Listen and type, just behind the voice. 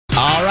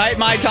All right,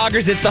 my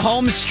talkers, it's the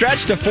home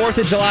stretch to 4th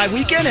of July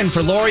weekend. And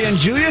for Lori and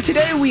Julia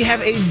today, we have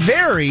a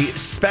very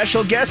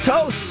special guest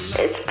host.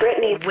 It's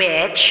Brittany.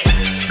 Which?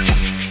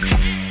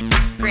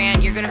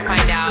 Grant, you're going to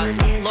find out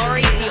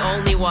Lori's the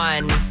only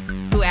one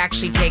who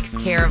actually takes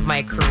care of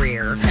my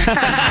career.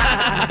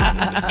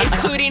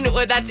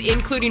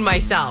 including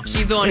myself.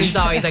 She's the one who's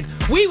always like,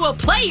 we will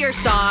play your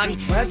song.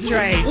 That's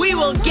right. We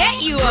will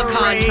get you a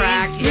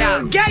contract.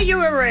 Yeah, get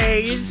you a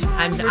raise.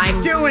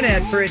 I'm doing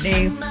it,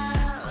 Brittany.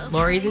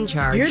 Lori's in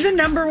charge. You're the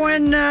number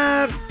one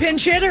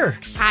pinch hitter.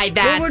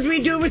 What would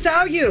we do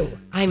without you?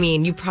 I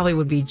mean, you probably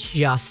would be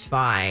just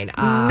fine.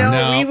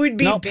 No, we would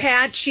be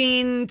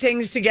patching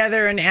things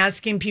together and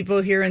asking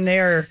people here and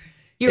there.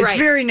 It's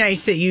very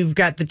nice that you've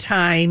got the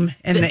time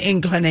and the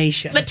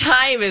inclination. The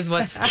time is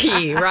what's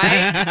key,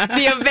 right?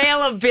 The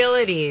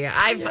availability.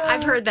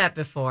 I've heard that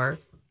before.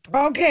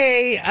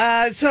 Okay,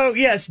 so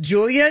yes,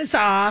 Julia is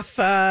off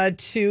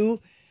to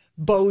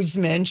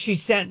Bozeman. She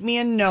sent me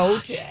a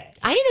note.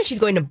 I didn't know she's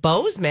going to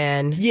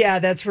Bozeman. Yeah,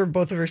 that's where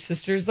both of her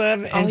sisters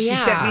live. And she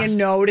sent me a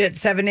note at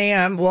 7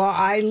 a.m. Well,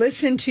 I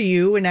listened to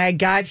you and I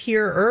got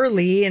here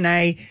early and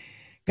I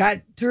got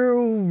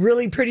through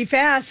really pretty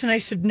fast. And I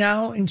said,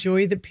 now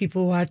enjoy the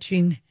people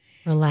watching.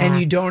 Relax. And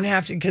you don't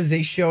have to, because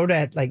they showed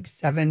at like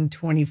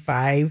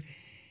 7:25.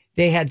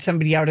 They had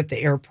somebody out at the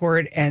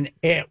airport and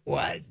it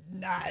was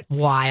nuts.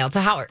 Wild. So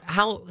how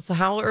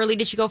early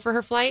did she go for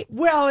her flight?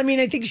 Well, I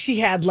mean, I think she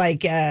had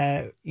like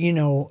an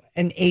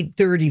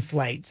 8:30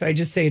 flight. So I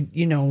just said,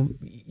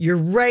 you're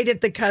right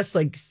at the cusp.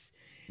 Like,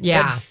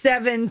 at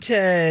 7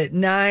 to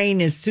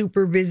 9 is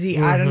super busy.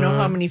 Mm-hmm. I don't know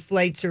how many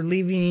flights are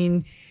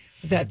leaving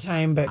at that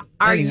time, but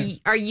are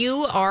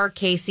you or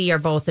Casey or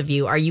both of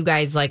you? Are you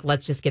guys like,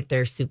 let's just get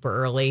there super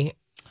early?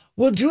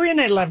 Well, Julia and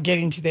I love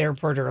getting to the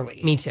airport early.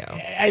 Me too.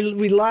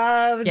 We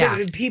love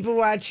the people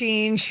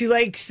watching. She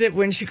likes it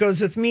when she goes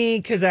with me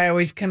because I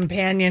always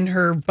companion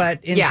her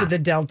butt into the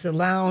Delta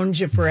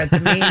Lounge if we're at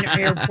the main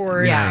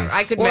airport. Yeah,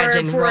 I could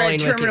imagine. Or if we're rolling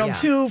at Terminal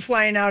with you, 2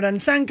 flying out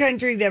on Sun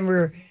Country, then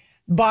we're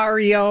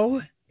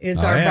Barrio is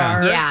our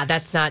bar. Yeah,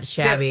 that's not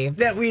shabby.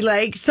 That we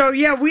like. So,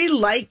 yeah, we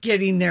like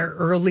getting there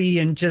early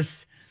and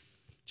just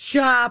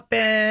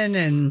shopping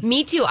and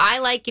me too. I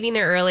like getting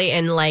there early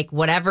and like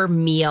whatever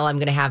meal I'm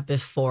gonna have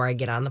before I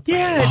get on the plane.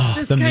 Yeah, it's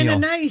just kind of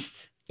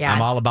nice. Yeah, I'm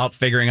all about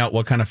figuring out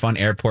what kind of fun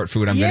airport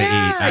food I'm going to eat.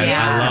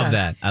 I love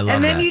that.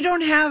 And then you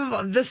don't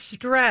have the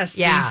stress.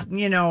 Yeah. I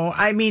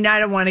mean, I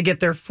don't want to get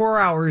there 4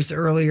 hours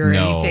early or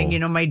anything.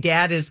 My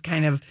dad is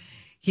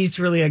he's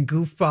really a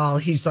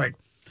goofball. He's like,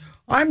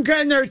 I'm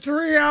getting there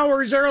 3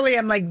 hours early.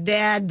 I'm like,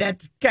 Dad,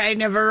 that's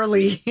kind of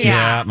early.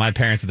 Yeah, my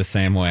parents are the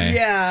same way.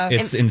 Yeah.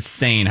 It's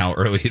insane how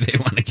early they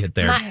want to get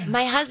there.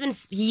 My husband,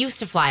 he used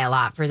to fly a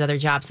lot for his other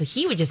job, so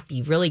he would just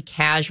be really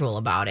casual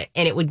about it,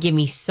 and it would give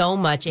me so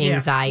much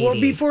anxiety. Well,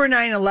 before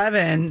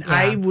 9/11,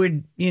 I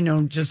would,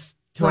 just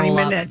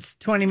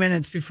 20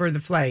 minutes before the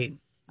flight.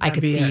 I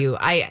could see you.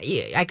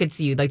 I could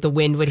see you. Like the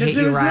wind would hit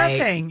you right.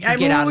 Nothing. I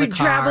mean, we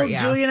traveled.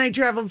 Julie and I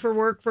traveled for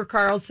work for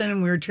Carlson,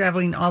 and we were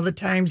traveling all the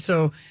time.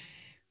 So,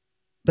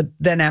 but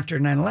then after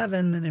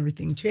 9/11, then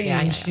everything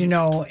changed,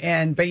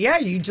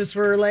 But you just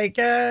were like,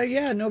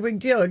 no big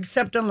deal,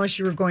 except unless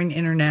you were going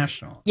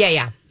international.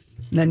 Yeah.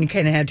 Then you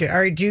kind of had to. All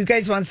right, do you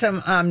guys want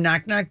some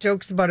knock-knock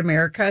jokes about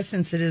America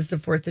since it is the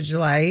 4th of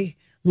July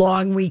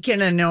long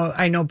weekend?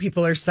 I know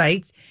people are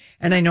psyched,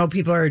 and I know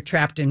people are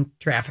trapped in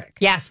traffic.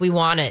 Yes, we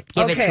want it.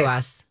 Give it to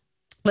us.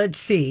 Let's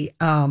see.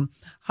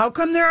 How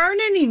come there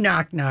aren't any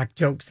knock-knock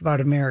jokes about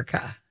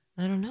America?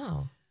 I don't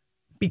know.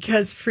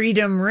 Because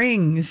freedom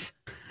rings.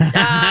 Wah,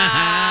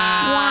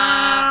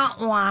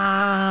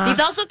 wah. These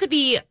also could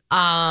be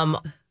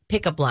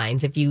pickup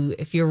lines if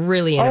you're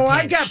really in a pinch.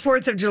 I've got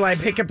 4th of July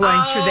pickup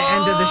lines for the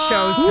end of the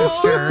show,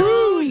 sister.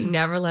 You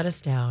never let us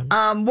down.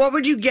 What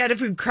would you get if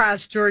we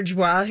crossed George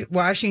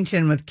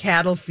Washington with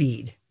cattle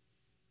feed?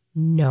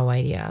 No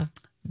idea.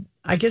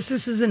 I guess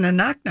this isn't a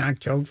knock-knock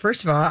joke.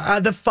 First of all,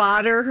 the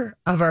fodder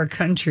of our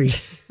country.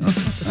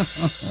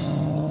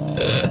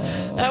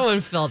 That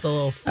one felt a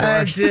little forced.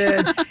 I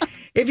did.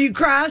 If you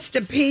crossed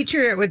a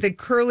patriot with a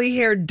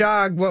curly-haired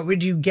dog, what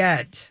would you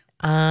get?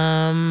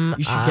 You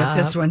should get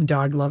this one,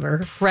 dog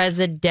lover.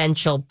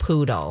 Presidential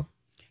poodle.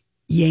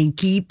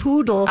 Yankee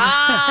poodle.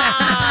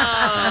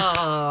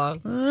 Oh.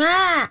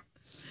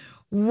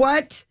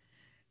 What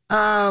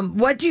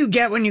do you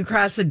get when you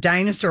cross a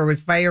dinosaur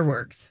with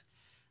fireworks?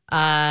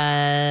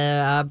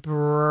 A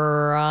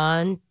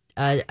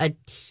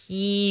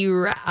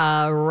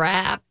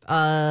T-rap.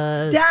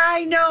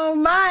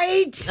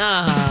 Dynamite.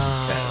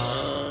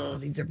 Oh.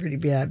 These are pretty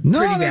bad. No,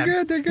 pretty they're bad.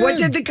 good. They're good. What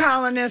did the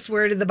colonists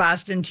wear to the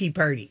Boston Tea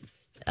Party?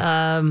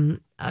 A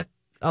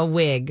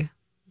wig.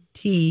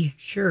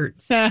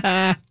 T-shirts.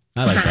 I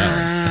like that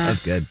one.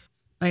 That's good.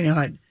 I know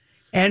it.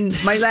 And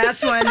my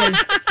last one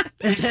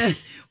is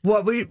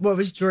what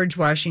was George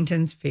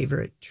Washington's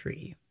favorite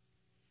tree?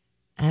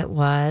 It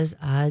was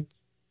a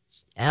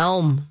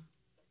elm.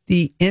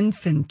 The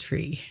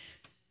infantry.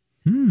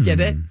 Get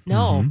it?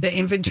 No. The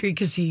infantry,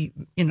 because he,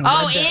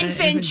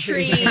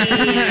 Infantry.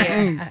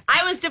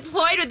 I was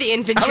deployed with the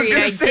infantry.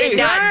 I did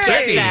not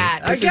get that.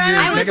 I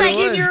was like,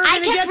 I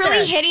kept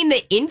really hitting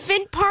the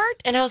infant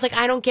part, and I was like,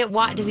 I don't get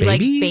why. Does he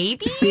like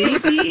babies?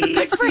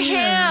 Good for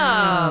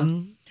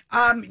him.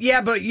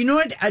 But you know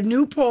what? A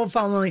new poll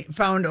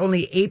found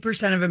only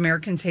 8% of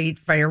Americans hate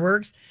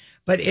fireworks.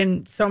 But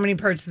in so many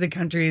parts of the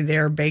country,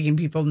 they're begging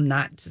people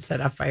not to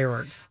set off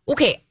fireworks.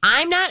 Okay,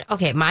 I'm not.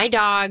 Okay, my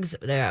dogs,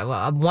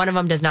 one of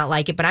them does not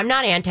like it, but I'm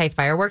not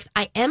anti-fireworks.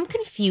 I am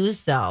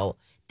confused, though.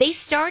 They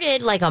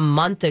started like a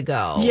month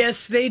ago.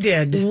 Yes, they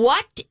did.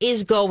 What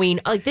is going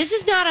like? This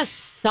is not a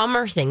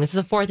summer thing. This is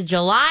a 4th of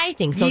July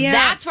thing. So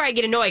that's where I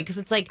get annoyed because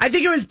it's like. I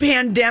think it was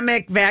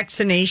pandemic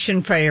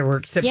vaccination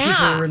fireworks that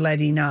people were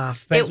letting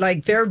off.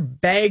 But they're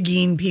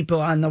begging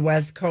people on the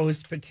West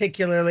Coast,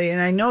 particularly.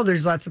 And I know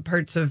there's lots of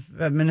parts of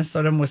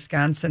Minnesota and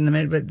Wisconsin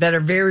that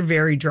are very,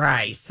 very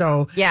dry.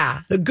 So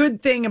the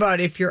good thing about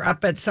if you're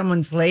up at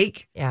someone's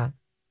lake,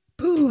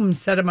 boom,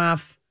 set them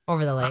off.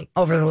 Over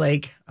the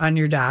lake on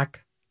your dock.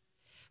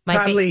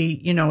 Probably,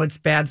 it's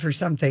bad for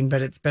something,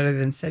 but it's better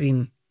than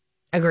setting.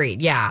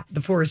 Agreed. Yeah.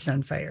 The forest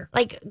on fire.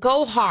 Like,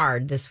 go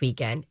hard this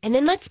weekend, and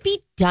then let's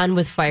be done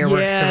with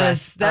fireworks.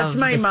 Yes, that's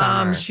my mom.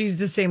 Summer. She's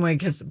the same way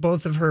because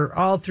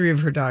all 3 of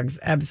her dogs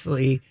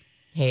absolutely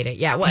hate it.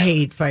 Yeah,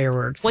 hate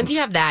fireworks. Once you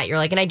have that, you're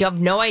like, and I have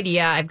no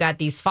idea. I've got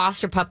these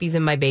foster puppies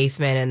in my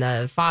basement and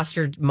the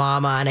foster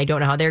mama, and I don't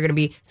know how they're going to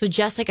be. So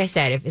just like I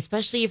said,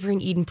 especially if you're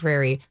in Eden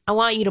Prairie, I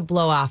want you to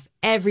blow off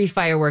every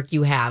firework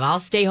you have.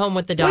 I'll stay home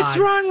with the dogs. What's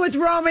wrong with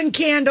Roman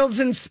candles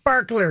and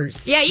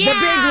sparklers? Yeah. The big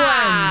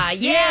ones.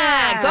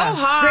 Yeah. Go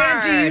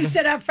hard. Grant, do you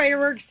set off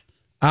fireworks?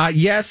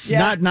 Yes,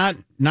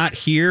 not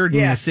here in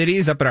the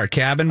cities. Up at our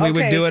cabin, we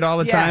would do it all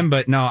the time.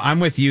 But no, I'm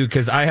with you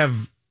because I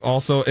have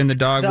also in the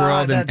dog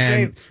world, and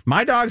right.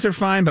 My dogs are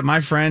fine. But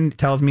my friend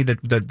tells me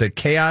that the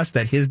chaos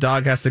that his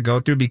dog has to go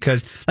through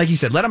because, like you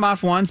said, let him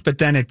off once, but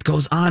then it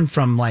goes on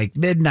from like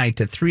midnight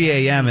to 3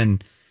 a.m.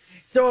 and.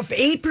 So if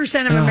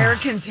 8% of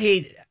Americans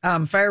hate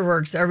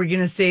fireworks, are we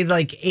going to say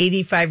like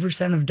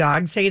 85% of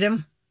dogs hate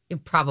them?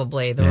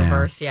 Probably the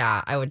reverse.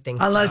 Yeah, I would think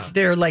Unless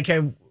they're like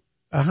a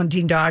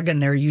hunting dog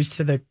and they're used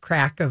to the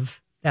crack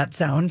of that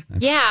sound.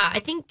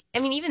 I think,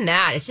 even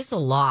that, it's just a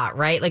lot,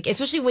 right? Like,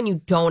 especially when you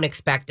don't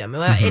expect them.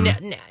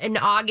 In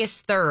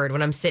August 3rd,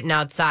 when I'm sitting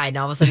outside and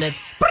all of a sudden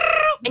it's,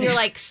 and you're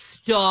like,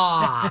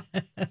 stop.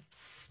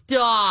 Get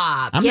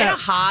a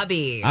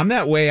hobby. I'm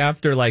that way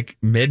after like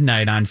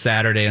midnight on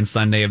Saturday and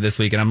Sunday of this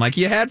week. And I'm like,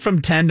 you had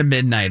from 10 to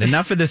midnight.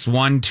 Enough of this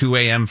 1, 2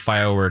 a.m.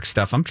 fireworks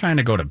stuff. I'm trying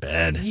to go to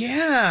bed.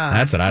 Yeah.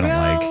 That's what I don't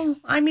like.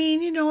 I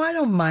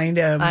don't mind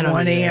a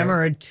 1 a.m.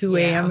 or a 2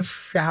 a.m.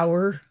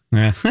 shower.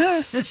 Yeah.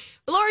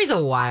 Lori's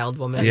a wild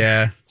woman.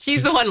 Yeah.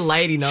 She's the one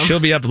lighting them. She'll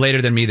be up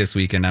later than me this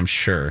weekend, I'm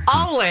sure.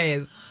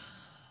 Always.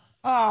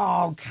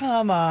 Oh,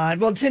 come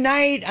on. Well,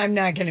 tonight, I'm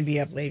not going to be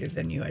up later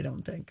than you, I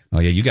don't think. Oh,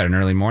 yeah, you got an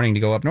early morning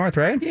to go up north,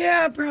 right?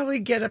 Yeah, probably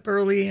get up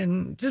early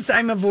and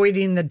I'm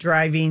avoiding the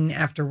driving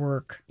after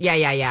work.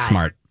 Yeah.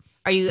 Smart.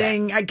 Are you?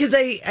 Because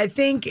I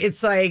think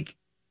it's like,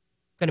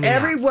 gonna be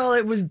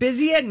it was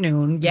busy at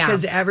noon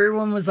because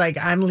everyone was like,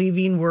 I'm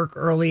leaving work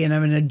early and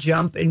I'm going to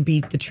jump and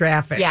beat the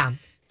traffic. Yeah.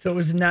 So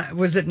was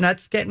it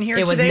nuts getting here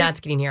today? It was nuts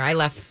getting here. I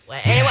left.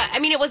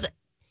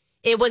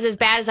 It was as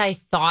bad as I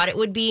thought it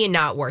would be and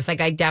not worse. Like,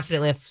 I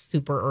definitely left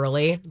super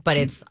early, but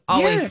it's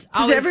always...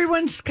 because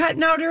everyone's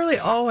cutting out early.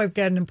 Oh, I've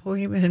got an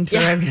appointment. Or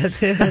I've got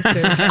this. Isn't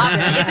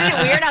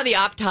it weird how the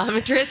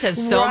optometrist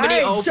has so many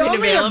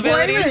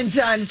appointments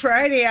on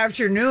Friday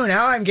afternoon?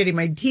 Now I'm getting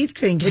my teeth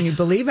cleaned. Can you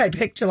believe I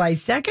picked July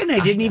 2nd? I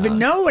didn't even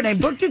know when I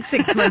booked it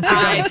 6 months ago.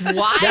 It's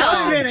wild.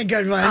 That would have been a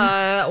good one.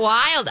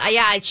 Wild.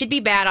 Yeah, it should be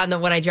bad on the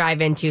one I drive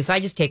into. So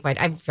I just take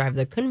I drive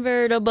the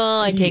convertible.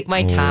 I take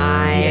my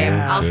time.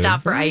 Yeah. I'll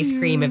stop for ice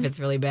cream if it's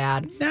really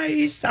bad.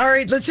 Nice. All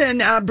right, listen,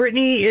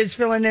 Brittany is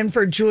filling in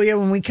for Julia.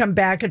 When we come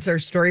back, it's our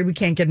story we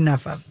can't get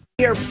enough of.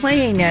 We are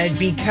playing it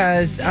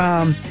because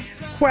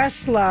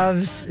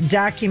Questlove's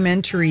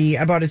documentary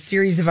about a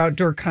series of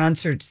outdoor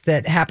concerts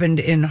that happened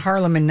in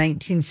Harlem in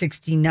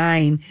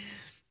 1969,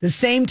 the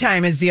same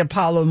time as the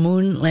Apollo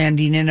moon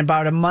landing and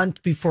about a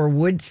month before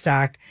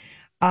Woodstock,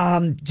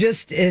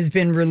 just has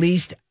been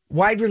released,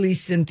 wide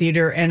release in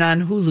theater and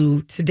on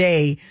Hulu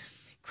today.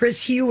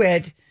 Chris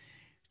Hewitt,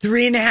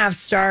 3.5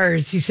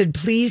 stars. He said,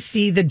 please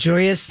see The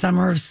Joyous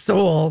Summer of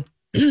Soul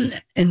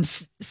and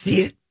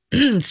see it,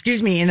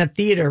 in a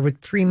theater with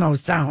primo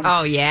sound.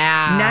 Oh,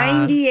 yeah.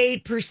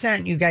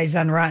 98%, you guys,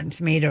 on Rotten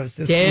Tomatoes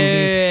this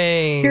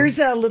movie. Here's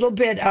a little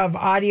bit of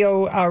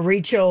audio.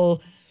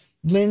 Rachel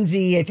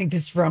Lindsay, I think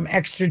this is from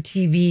Extra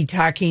TV,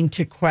 talking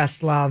to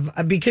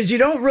Questlove, because you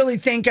don't really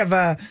think of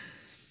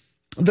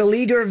the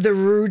leader of the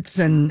Roots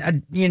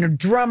and,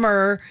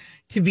 drummer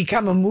to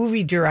become a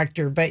movie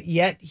director, but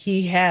yet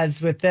he has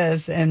with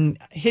this and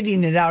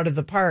hitting it out of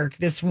the park.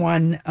 This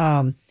one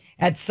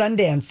at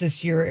Sundance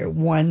this year, it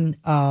won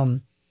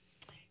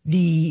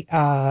the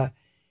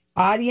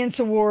Audience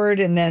Award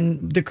and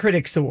then the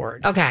Critics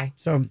Award. Okay.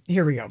 So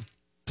here we go.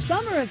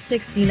 summer of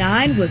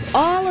 '69 was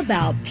all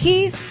about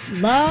peace,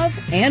 love,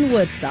 and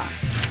Woodstock.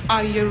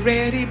 Are you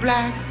ready,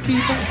 black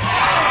people?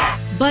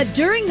 But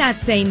during that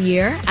same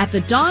year, at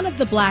the dawn of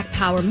the Black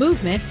Power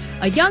movement,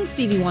 a young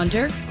Stevie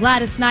Wonder,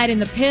 Gladys Knight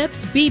and the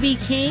Pips, B.B.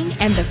 King,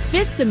 and the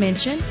Fifth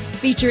Dimension,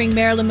 featuring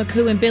Marilyn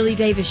McCoo and Billy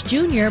Davis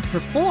Jr.,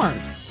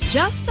 performed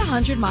just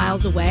 100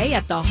 miles away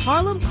at the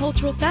Harlem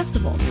Cultural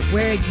Festival,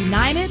 where it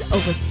united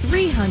over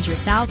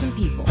 300,000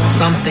 people.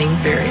 Something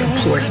very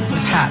important was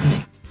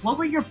happening. What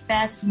were your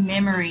best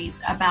memories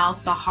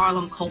about the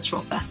Harlem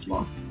Cultural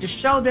Festival? To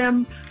show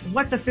them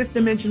what the Fifth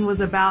Dimension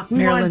was about. We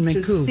Marilyn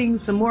wanted to McCoo. sing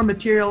some more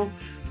material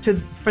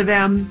for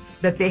them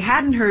that they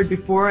hadn't heard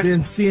before.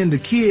 Then seeing the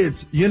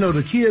kids,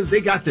 the kids, they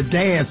got to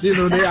dance. They're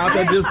out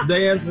there just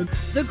dancing.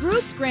 The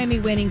group's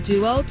Grammy-winning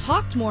duo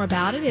talked more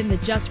about it in the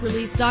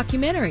just-released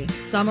documentary,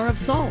 Summer of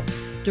Soul,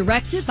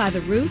 directed by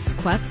The Roots'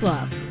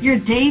 Questlove. Your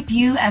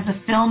debut as a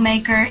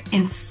filmmaker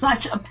in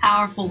such a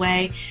powerful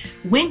way.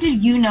 When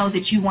did you know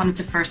that you wanted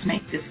to first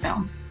make this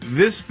film?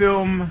 This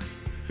film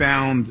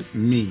found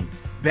me.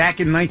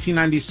 Back in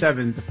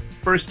 1997, the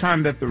first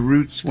time that the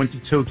Roots went to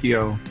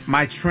Tokyo,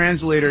 my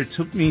translator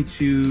took me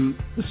to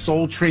the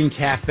Soul Train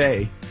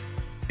Cafe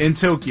in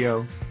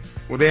Tokyo,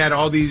 where they had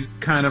all these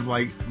kind of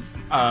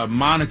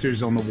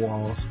monitors on the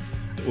walls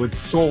with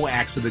soul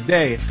acts of the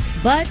day.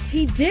 But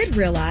he did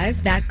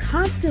realize that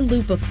constant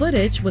loop of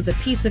footage was a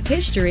piece of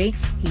history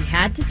he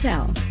had to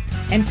tell.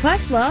 And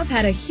Questlove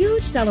had a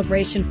huge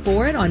celebration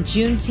for it on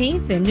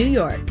Juneteenth in New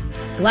York.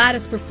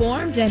 Gladys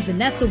performed and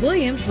Vanessa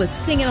Williams was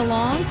singing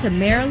along to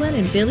Marilyn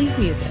and Billy's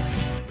music.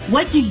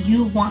 What do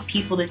you want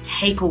people to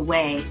take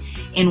away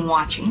in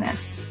watching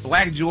this?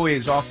 Black joy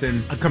is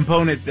often a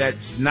component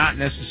that's not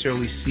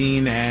necessarily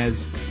seen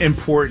as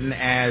important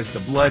as the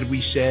blood we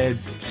shed.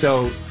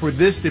 So for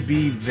this to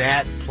be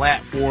that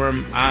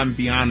platform, I'm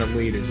beyond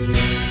elated.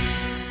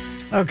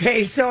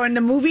 Okay, so and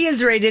the movie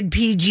is rated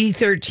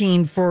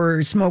PG-13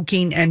 for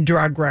smoking and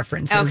drug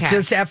references. Okay.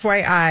 Just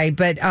FYI,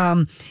 but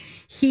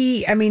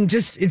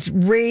it's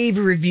rave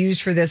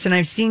reviews for this, and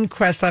I've seen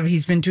Questlove.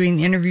 He's been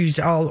doing interviews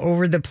all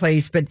over the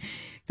place, but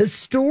the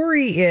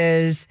story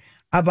is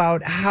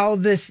about how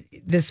this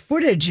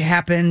footage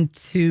happened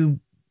to,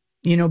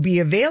 be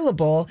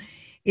available.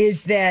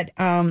 Is that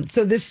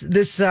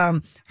this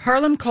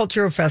Harlem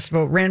Cultural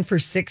Festival ran for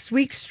 6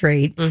 weeks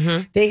straight.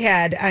 Mm-hmm. They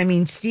had,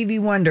 Stevie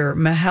Wonder,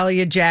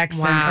 Mahalia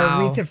Jackson,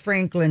 Aretha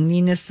Franklin,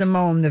 Nina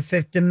Simone, the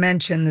Fifth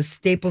Dimension, the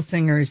Staple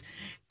Singers,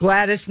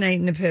 Gladys Knight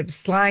and the Pips,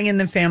 Sly and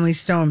the Family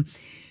Stone.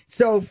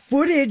 So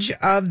footage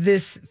of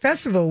this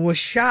festival was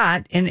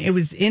shot, and it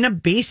was in a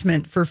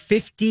basement for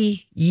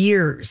 50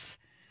 years.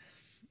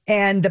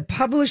 And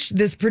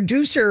this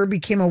producer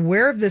became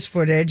aware of this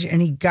footage,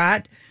 and he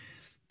got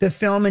the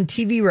film and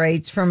TV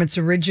rights from its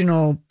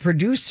original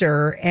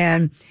producer,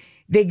 and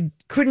they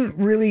couldn't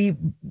really,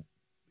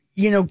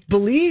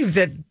 believe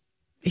that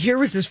here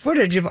was this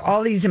footage of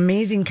all these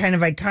amazing kind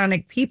of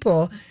iconic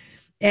people.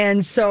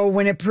 And so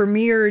when it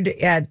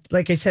premiered at,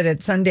 like I said, at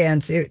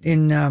Sundance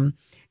in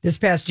this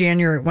past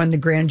January, it won the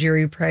Grand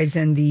Jury Prize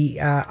and the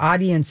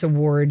Audience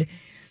Award.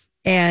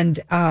 And,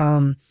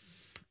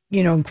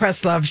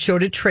 Questlove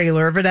showed a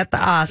trailer of it at the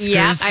Oscars.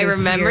 Yeah, I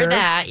remember year.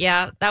 that.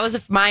 Yeah, that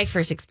was my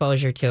first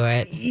exposure to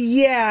it.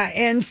 Yeah,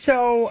 and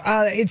so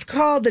it's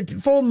called, the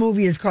full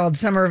movie is called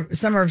Summer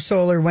of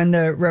Soul, or When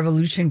the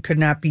Revolution Could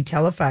Not Be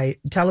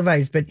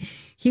Televised. But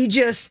he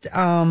just,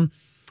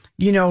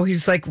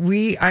 he's like,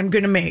 I'm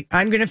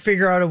going to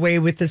figure out a way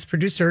with this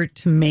producer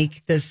to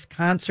make this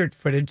concert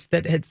footage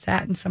that had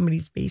sat in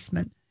somebody's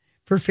basement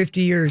for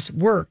 50 years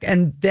work,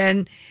 and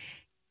then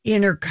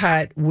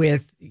intercut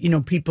with,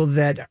 people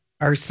that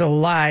are still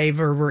alive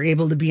or were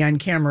able to be on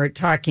camera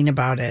talking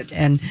about it.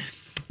 And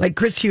like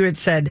Chris Hewitt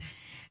said,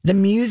 the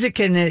music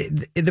and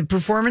the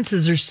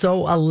performances are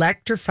so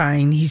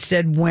electrifying. He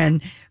said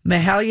when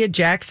Mahalia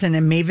Jackson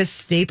and Mavis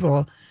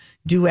Staple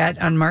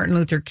duet on Martin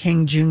Luther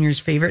King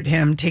Jr.'s favorite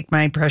hymn, Take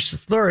My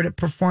Precious Lord, a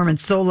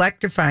performance so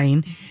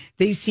electrifying,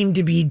 they seem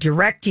to be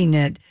directing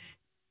it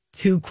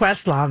to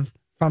Questlove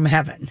from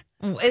heaven.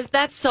 Is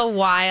that so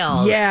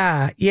wild?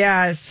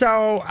 Yeah.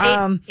 So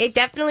it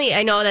definitely,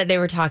 I know that they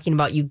were talking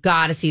about you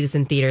got to see this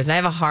in theaters, and I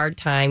have a hard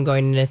time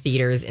going into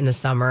theaters in the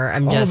summer.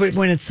 But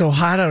when it's so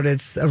hot out,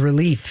 it's a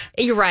relief.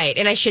 You're right,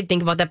 and I should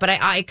think about that. But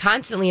I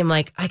constantly am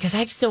like, because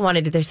I've still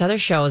wanted to. There's other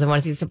shows I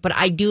want to see, but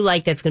I do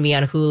like that's going to be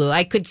on Hulu.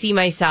 I could see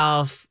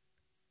myself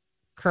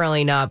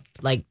curling up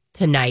like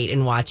tonight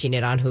and watching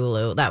it on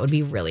Hulu. That would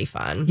be really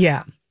fun.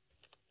 Yeah,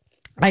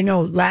 I know.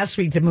 Last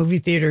week the movie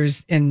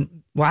theaters in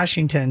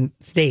Washington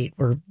State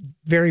were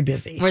very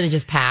busy. Were they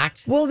just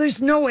packed? Well,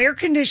 there's no air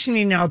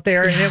conditioning out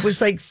there, and it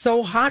was like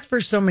so hot for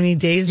so many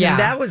days. Yeah. And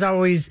that was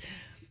always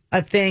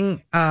a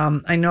thing.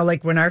 I know,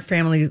 like when our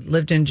family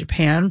lived in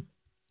Japan,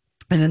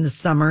 and in the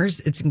summers,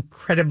 it's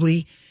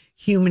incredibly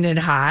humid and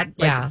hot,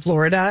 like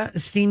Florida,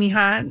 steamy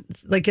hot,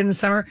 like in the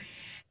summer.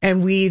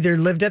 And we either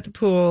lived at the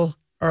pool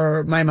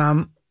or my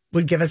mom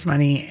would give us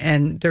money,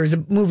 and there was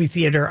a movie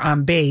theater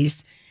on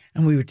base,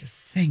 and we would just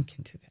sink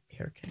into the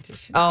air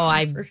conditioning. Oh,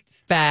 I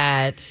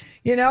bet.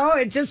 You know,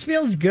 it just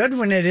feels good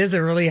when it is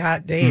a really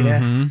hot day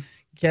to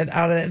get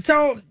out of it.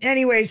 So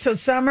anyway,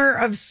 Summer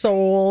of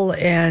Soul,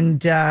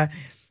 and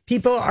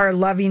people are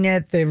loving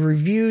it. The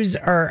reviews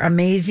are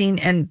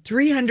amazing, and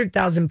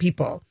 300,000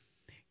 people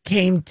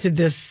came to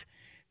this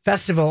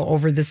festival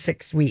over the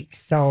 6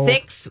 weeks. So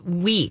 6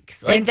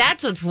 weeks. Like,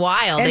 that's what's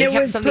wild. They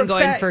kept something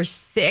going for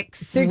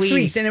 6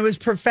 weeks. And it was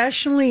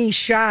professionally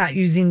shot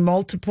using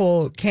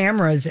multiple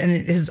cameras, and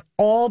it has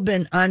all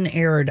been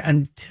unaired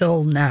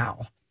until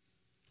now.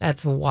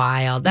 That's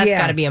wild. That's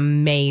got to be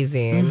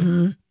amazing.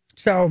 Mm-hmm.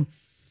 So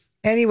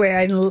anyway,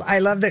 I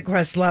love that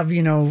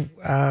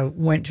Questlove,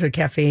 went to a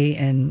cafe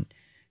in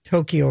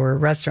Tokyo or a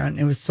restaurant, and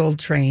it was Soul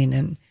Train.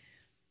 And,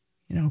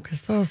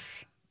 because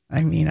those...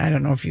 I mean, I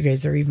don't know if you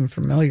guys are even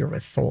familiar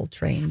with Soul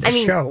Train,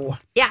 the show.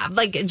 Yeah,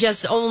 like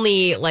just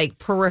only like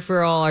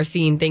peripheral or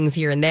seeing things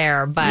here and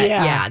there. But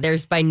yeah,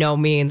 there's by no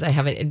means I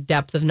have a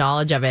depth of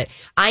knowledge of it.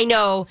 I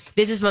know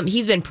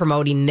he's been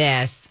promoting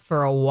this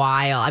for a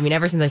while. I mean,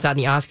 ever since I saw it in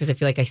the Oscars, I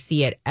feel like I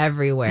see it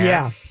everywhere.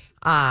 Yeah.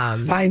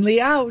 It's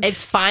finally out.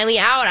 It's finally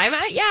out.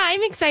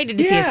 I'm excited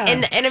to see this.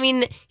 And I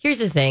mean, here's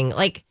the thing.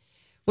 Like,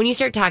 when you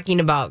start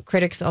talking about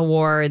critics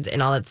awards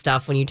and all that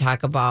stuff, when you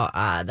talk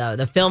about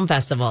the film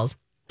festivals,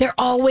 they're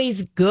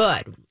always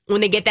good. When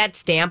they get that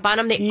stamp on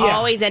them, they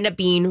always end up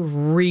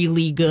being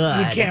really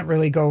good. You can't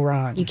really go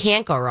wrong. You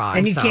can't go wrong.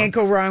 And you can't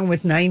go wrong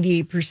with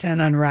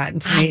 98% on Rotten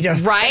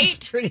Tomatoes. Right?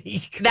 That's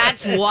pretty good.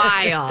 That's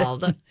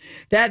wild.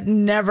 That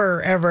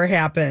never, ever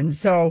happens.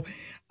 So,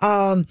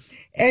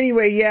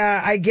 anyway,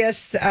 I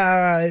guess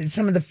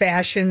some of the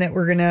fashion that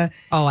we're going to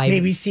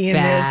maybe see in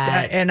this.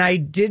 And I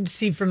did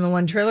see from the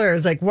one trailer, I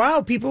was like,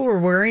 wow, people were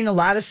wearing a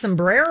lot of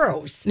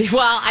sombreros. In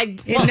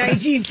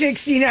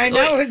 1969,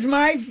 that was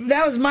my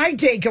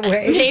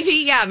takeaway.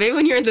 Maybe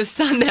when you're in the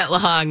sun that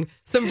long,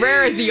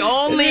 sombrero is the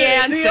only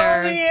answer. The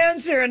only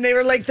answer. And they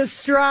were like the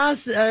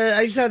straws.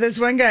 I saw this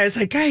one guy. I was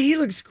like, God, he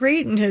looks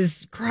great in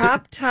his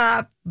crop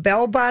top,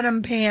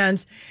 bell-bottom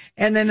pants,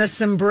 and then a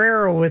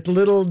sombrero with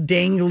little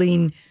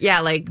dangling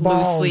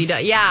balls. Loosely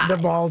done. Yeah. The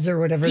balls or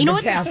whatever,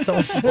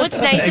 tassels. What's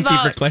nice Thank you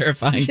for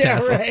clarifying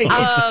tassels.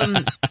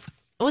 Right.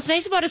 What's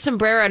nice about a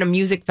sombrero at a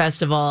music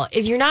festival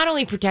is you're not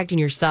only protecting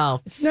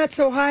yourself. It's not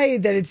so high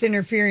that it's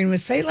interfering with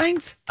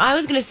sightlines. I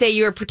was going to say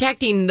you're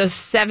protecting the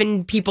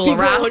 7 people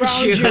around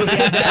you.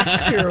 Yeah,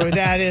 that's true.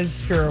 That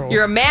is true.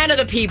 You're a man of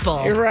the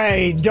people. You're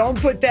right. Don't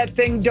tilt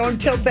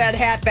that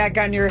hat back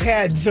on your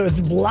head so it's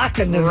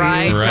blocking the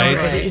view.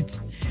 Right.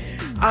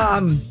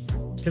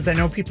 Because I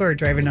know people are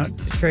driving out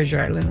to Treasure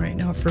Island right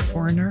now for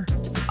Foreigner.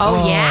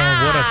 Oh,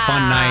 yeah. What a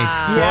fun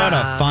night. Yeah. What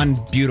a fun,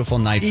 beautiful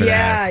night for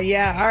that.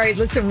 Yeah. All right,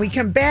 listen, we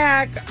come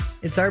back.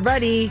 It's our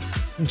buddy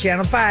from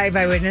Channel 5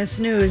 Eyewitness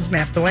News,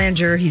 Matt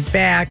Belanger. He's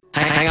back.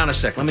 Hang on a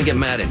sec. Let me get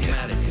Matt in here.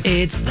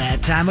 It's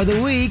that time of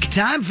the week.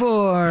 Time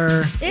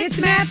for... It's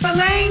Matt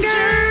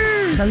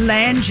Belanger.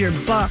 Belanger.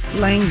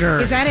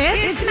 Is that it?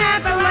 It's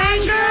Matt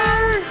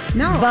Belanger.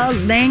 No.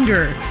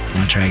 Belanger.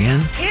 Want to try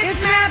again? It's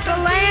Matt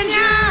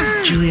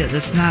Belanger. Julia,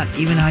 that's not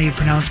even how you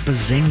pronounce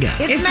bazinga.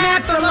 It's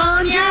Matt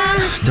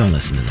Belanger. Don't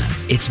listen to them.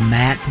 It's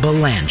Matt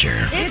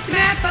Belanger. It's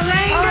Matt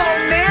Belanger.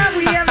 Oh, man,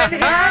 we haven't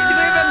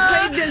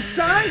played this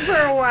song for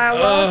a while.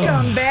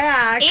 Welcome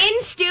back. In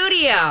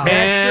studio.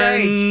 That's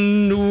right.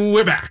 And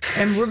we're back.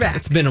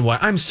 It's been a while.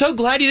 I'm so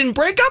glad you didn't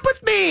break up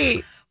with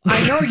me.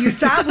 I know, you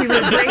thought we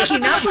were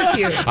breaking up with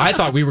you. I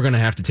thought we were going to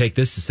have to take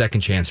this a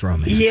second chance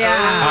romance. Yeah.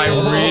 I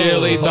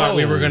really thought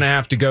we were going to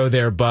have to go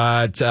there,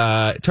 but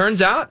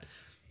turns out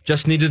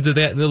just needed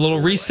the little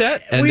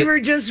reset. And we were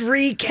just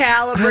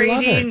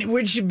recalibrating,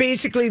 which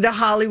basically the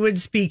Hollywood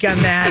speak on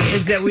that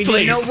is that we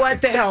didn't know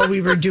what the hell we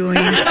were doing.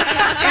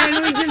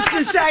 And we just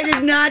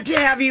decided not to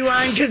have you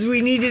on because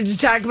we needed to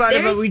talk about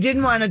it, but we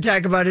didn't want to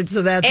talk about it,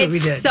 so that's what we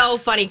did. It's so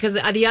funny because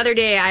the other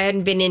day I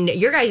hadn't been in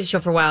your guys' show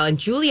for a while, and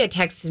Julia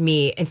texted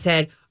me and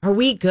said, "Are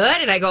we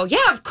good?" And I go,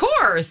 "Yeah, of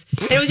course."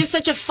 And it was just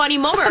such a funny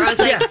moment. I was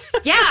like,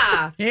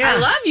 yeah, I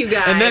love you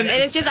guys. And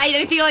it's just,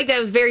 I feel like that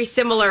was very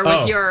similar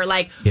with your, we're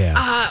like,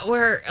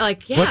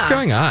 what's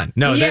going on?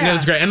 No, that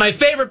was great. And my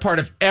favorite part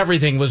of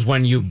everything was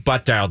when you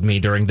butt dialed me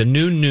during the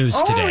noon news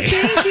today. Oh,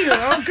 thank you.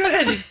 Oh,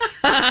 good.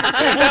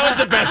 That was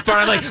the best part.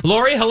 I'm like,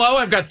 Lori, hello,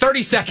 I've got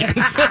 30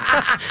 seconds.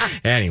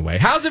 Anyway,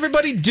 how's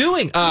everybody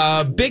doing?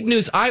 Big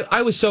news.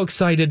 I was so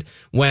excited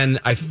when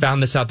I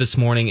found this out this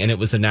morning and it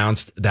was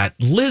announced that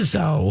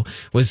Lizzo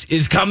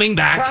is coming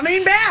back.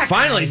 Coming back.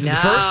 Finally. It's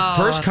the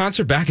first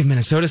concert back in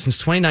Minnesota since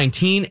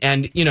 2019.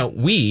 And,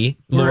 we,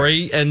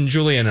 Lori and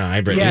Julia and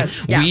I, Brittany,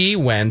 we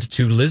went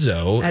to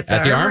Lizzo at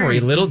the Armory.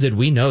 Little did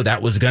we know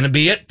that was going to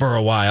be it for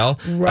a while.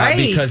 Right.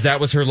 Because that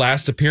was her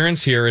last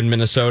appearance here in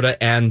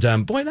Minnesota. And,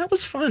 boy, that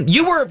was fun.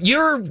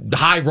 You're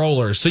high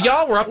rollers. So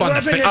y'all were up on the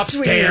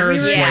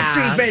upstairs. We were in the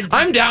suite, but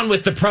I'm down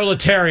with the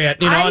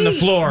proletariat, on the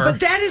floor.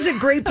 But that is a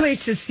great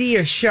place to see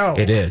a show.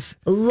 It is.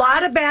 A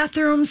lot of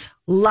bathrooms,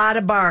 a lot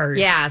of bars.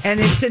 Yes. And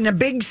it's in a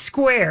big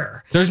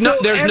square. There's no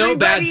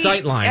bad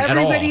sight line at all.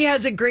 Everybody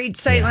has a great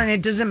sight line.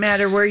 It doesn't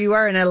matter where you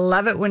are. And I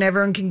love it when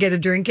everyone can get a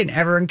drink and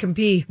everyone can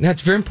pee.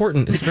 That's very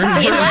important. It's very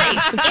important.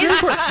 It's very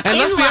important. And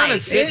let's be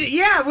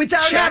honest.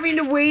 Without having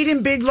to wait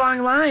in big, long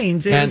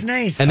lines. It was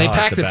nice. And they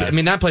pack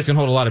that place can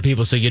hold a lot of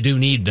people, so you do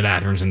need the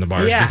bathrooms in the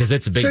bars because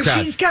it's a big crowd.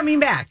 So she's coming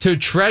back. To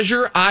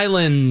Treasure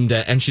Island,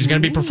 and she's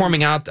going to be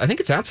performing out, I think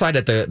it's outside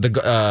at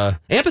the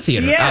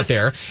amphitheater out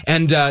there.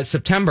 And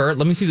September,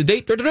 let me see the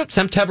date,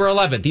 September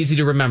 11th. Easy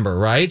to remember,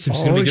 right? So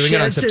she's going to be doing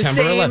it on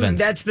September 11th.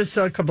 That's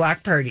Basilica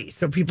Black Party,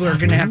 so people are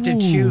going to have to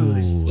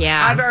choose.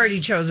 Yeah. I've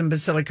already chosen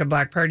Basilica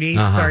Black Party.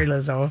 Sorry,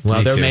 Lizzo.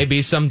 Well, there may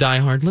be some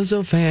diehard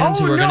Lizzo fans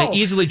who are going to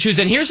easily choose.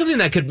 And here's something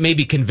that could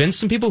maybe convince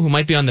some people who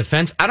might be on the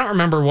fence. I don't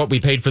remember what we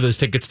paid for those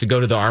tickets to go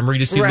to the Armory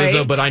to see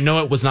Lizzo, but I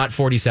know it was not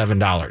 $47.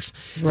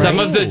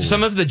 Right.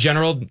 Some of the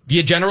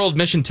general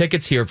admission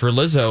tickets here for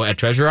Lizzo at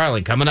Treasure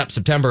Island coming up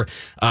September,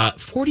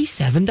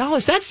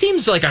 $47. That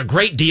seems like a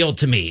great deal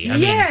to me. I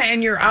mean,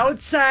 and you're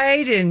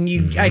outside, and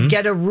I'd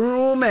get a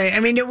room. I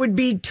mean, it would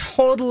be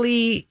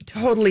totally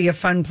a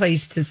fun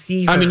place to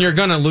see her. I mean, you're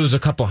going to lose a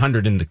couple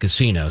hundred in the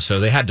casino, so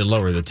they had to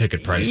lower the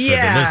ticket price for the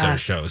Lizzo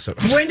show. So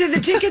when do the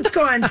tickets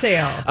go on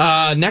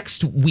sale?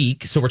 Next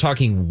week. So we're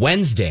talking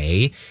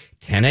Wednesday.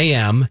 10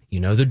 a.m. You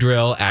know the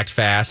drill. Act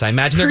fast. I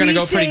imagine they're going to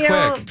go pretty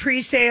quick.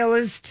 Pre-sale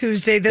is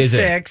Tuesday the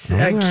 6th.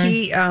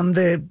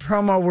 The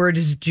promo word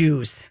is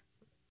juice.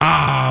 Oh,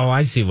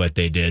 I see what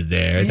they did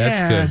there.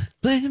 That's good.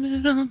 Blame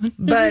it on me.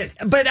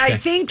 But I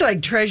think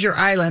like Treasure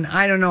Island,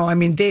 I don't know. I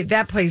mean,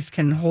 that place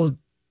can hold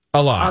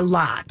a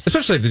lot.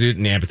 Especially if they do it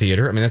in the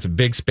amphitheater. I mean, that's a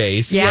big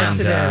space. Yes,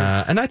 it is.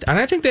 And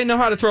I think they know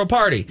how to throw a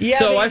party. Yeah,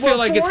 so I feel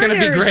like it's going to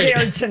be great.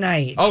 There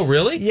tonight. Oh,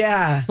 really?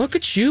 Yeah. Look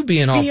at you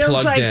being all plugged in.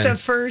 Feels like the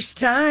first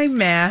time,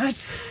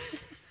 Matt.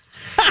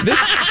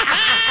 This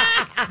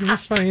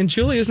is funny. And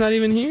Julia's not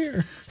even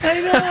here. I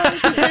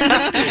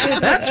know.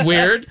 That's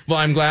weird. Well,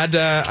 I'm glad.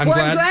 I'm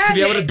glad to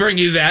be able to bring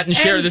you that and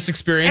share this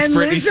experience,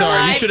 Brittany. Lizzo,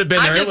 sorry, you should have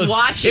been there.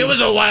 It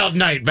was a wild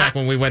night back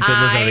when we went to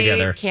Lizzo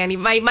together. Can't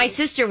even. My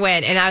sister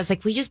went, and I was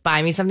like, "Will you just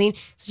buy me something?"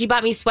 So she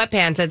bought me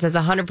sweatpants that says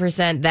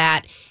 100%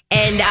 that,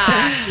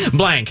 and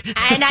blank.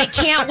 And I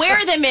can't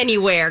wear them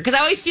anywhere because I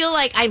always feel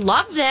like I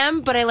love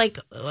them, but I like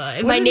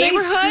in my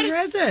neighborhood.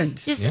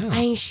 Present. Just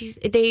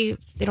they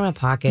don't have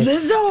pockets.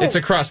 Lizzo, it's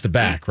across the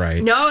back,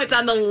 right? No, it's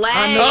on the leg.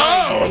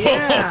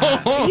 Yeah.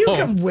 You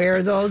can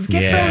wear those.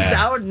 Get those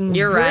out and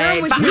You're wear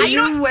right. them with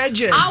your new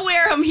wedges. I'll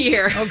wear them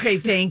here. Okay,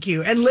 thank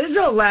you. And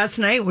Lizzo last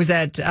night was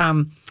at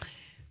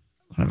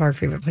one of our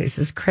favorite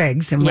places,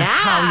 Craig's in West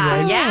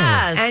Hollywood.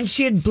 Yes. And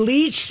she had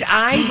bleached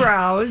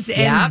eyebrows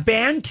and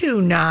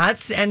Bantu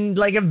knots and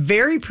like a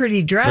very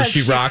pretty dress.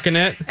 Was she rocking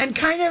it? And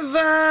kind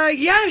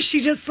of, she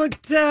just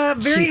looked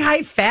very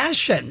high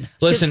fashion.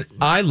 Listen,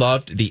 I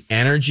loved the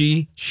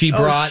energy she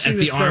brought at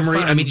the Armory.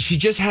 So I mean, she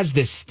just has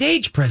this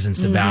stage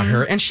presence about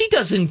her, and she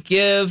doesn't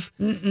give.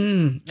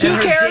 Who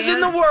cares in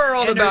the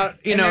world about,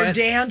 her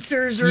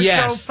dancers are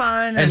so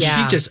fun. And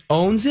she just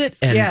owns it,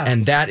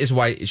 and that is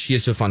why she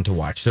is so fun to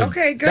watch. So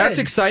okay, good. That's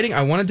exciting.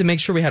 I wanted to make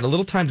sure we had a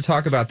little time to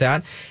talk about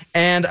that.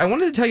 And I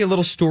wanted to tell you a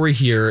little story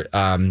here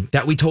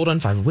that we told on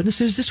 5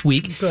 Witnesses this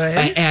week.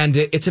 Good. And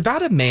it's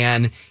about a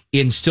man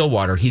in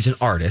Stillwater. He's an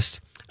artist.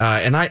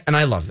 And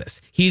I love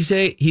this. He's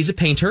a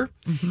painter.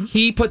 Mm-hmm.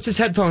 He puts his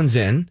headphones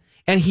in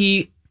and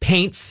he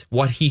paints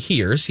what he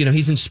hears.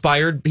 He's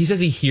inspired. He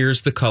says he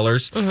hears the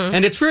colors,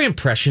 and it's very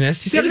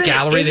impressionist. He's got a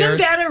gallery there.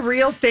 Isn't that a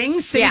real thing?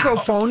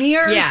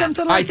 Syncophonia or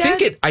something like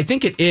that? I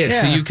think it is.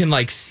 Yeah. So you can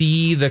like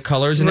see the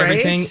colors and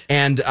everything.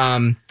 And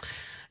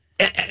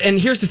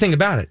here's the thing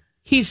about it.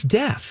 He's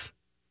deaf.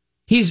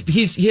 He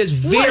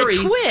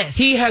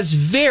has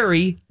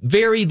very,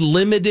 very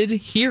limited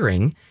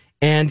hearing.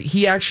 And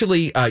he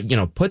actually,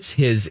 puts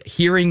his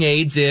hearing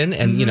aids in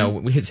and,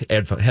 his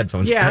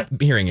headphones,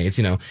 hearing aids,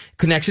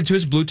 connects it to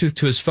his Bluetooth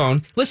to his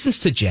phone, listens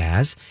to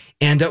jazz.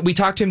 And we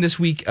talked to him this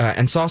week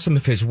and saw some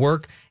of his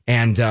work.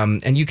 And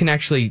you can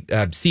actually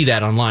see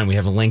that online. We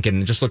have a link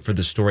and just look for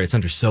the story. It's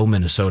under So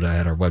Minnesota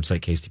at our website,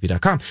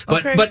 KSTP.com.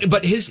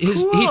 But his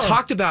he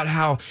talked about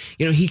how,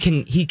 he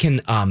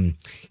can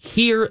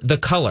hear the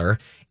color.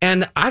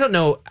 And I don't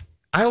know,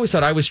 I always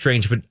thought I was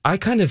strange, but I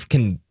kind of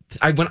can.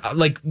 When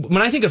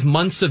I think of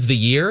months of the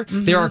year,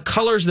 there are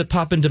colors that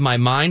pop into my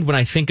mind when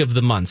I think of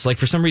the months. Like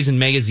for some reason,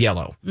 May is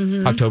yellow,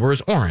 October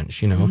is orange.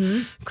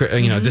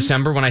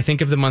 December. When I think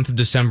of the month of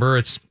December,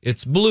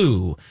 it's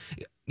blue.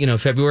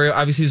 February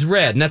obviously is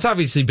red, and that's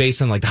obviously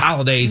based on like the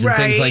holidays and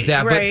things like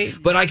that.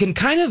 But I can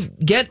kind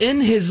of get in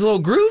his little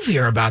groove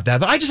here about that.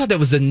 But I just thought that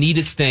was the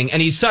neatest thing,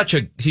 and he's such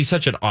an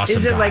awesome.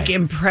 Is it guy. Like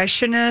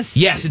impressionist?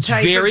 Yes, it's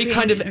very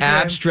kind of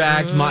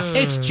abstract.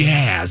 It's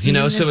jazz, so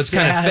it's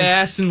kind of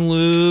fast and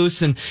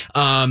loose, and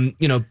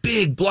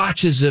big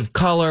blotches of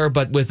color,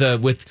 but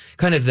with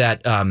kind of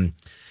that.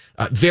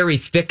 very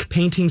thick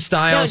painting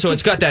style. So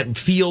it's got that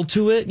feel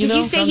to it. Did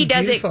you say Sounds he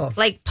does beautiful. it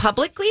like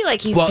publicly?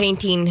 Like he's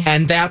painting?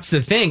 And that's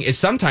the thing is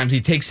sometimes he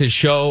takes his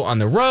show on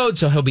the road.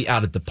 So he'll be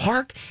out at the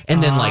park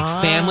and then like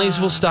families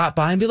will stop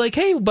by and be like,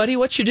 hey, buddy,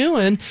 what you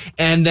doing?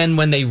 And then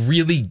when they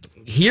really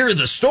hear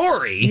the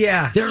story,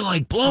 they're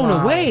like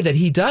blown away that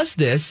he does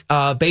this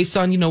based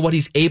on what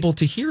he's able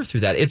to hear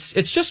through that.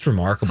 It's just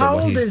remarkable. How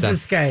what old he's is done.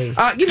 this guy?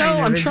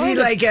 I'm Is trying he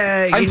to. like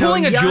I'm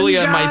pulling a young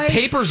Julia. guy? My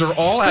papers are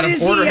all out But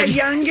of order. Is he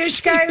a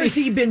youngish guy, or has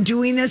he been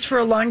doing this for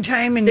a long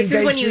time? And This you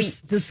is guys when you-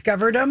 just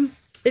discovered him?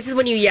 This is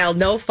when you yell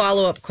no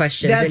follow-up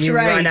questions and you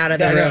run out of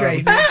the room. That's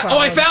right.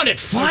 I found it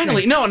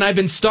finally. Okay. No, and I've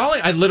been stalling.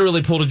 I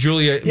literally pulled a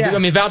Julia. I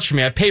mean, vouch for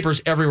me. I have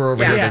papers everywhere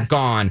over here. They're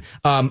gone.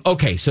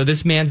 Okay, so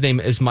this man's name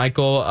is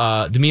Michael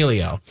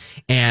D'Amelio,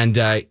 and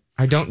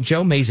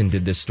Joe Mason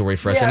did this story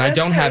for us, and I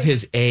don't have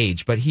his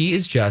age, but he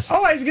is just.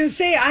 Oh, I was going to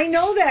say, I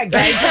know that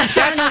guy from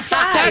Channel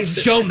 5.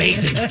 That's Joe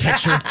Mason's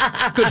picture.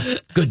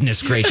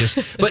 Goodness gracious!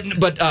 But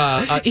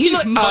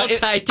he's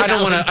multi-talented. I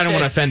don't want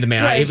to offend the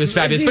man. Right. It was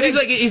fabulous, but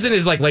he's in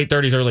his like late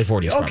 30s, early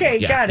 40s. Okay,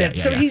 got it.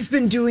 So he's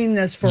been doing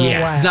this for a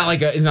while. He's not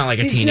like a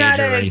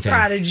teenager or anything. He's not a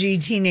prodigy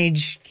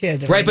teenage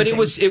kid, right? But it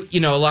was a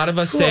lot of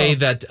us say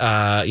that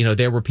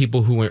there were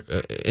people who were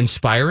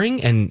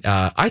inspiring, and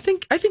I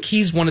think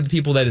he's one of the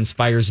people that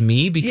inspires me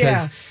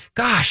because,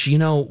 gosh,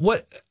 if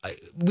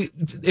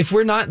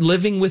we're not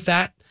living with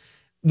that,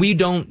 we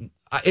don't.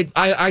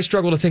 I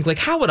struggle to think like,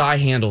 how would I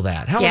handle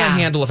that? How would I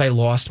handle if I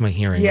lost my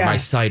hearing or my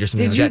sight or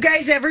something? Did like you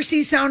guys ever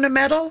see Sound of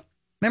Metal?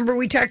 Remember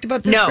we talked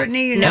about this, No.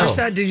 Brittany? You No. never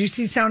saw it? Did you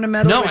see Sound of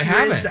Metal? No, with I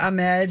haven't. Riz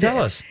Ahmed?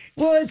 Tell us.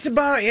 Well, it's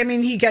about,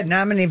 he got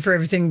nominated for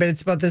everything, but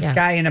it's about this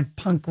guy in a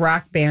punk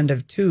rock band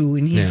of two,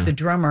 and he's the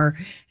drummer.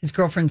 His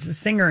girlfriend's the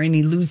singer, and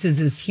he loses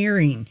his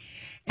hearing.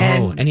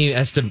 And he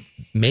has to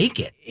make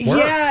it work.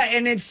 Yeah,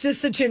 and it's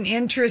just such an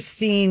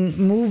interesting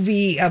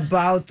movie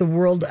about the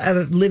world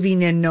of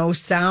living in no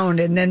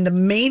sound. And then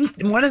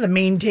one of the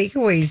main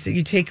takeaways that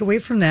you take away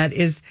from that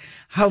is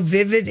how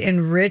vivid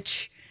and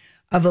rich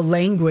of a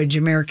language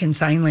American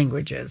Sign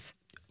Language is.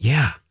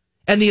 Yeah.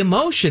 And the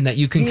emotion that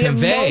you can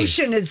convey. The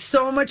emotion is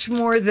so much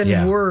more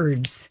than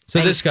words. So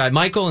this guy,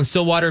 Michael in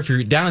Stillwater, if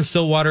you're down in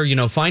Stillwater,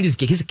 find his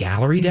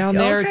gallery down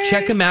there. Okay.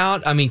 Check him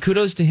out. I mean,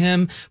 kudos to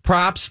him.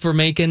 Props for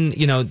making,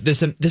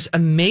 this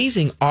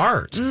amazing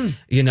art,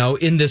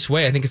 in this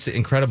way. I think it's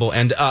incredible.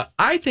 And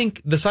I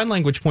think the sign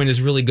language point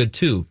is really good,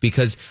 too,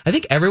 because I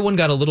think everyone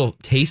got a little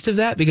taste of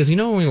that because,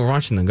 when we were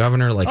watching The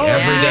Governor, every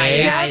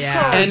day.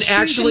 And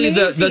actually,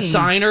 the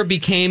signer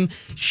became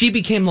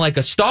like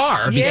a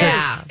star.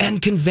 Because,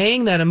 and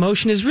conveying that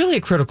emotion is really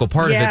a critical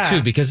part of it,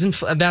 too, because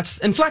that's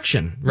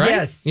inflection, right?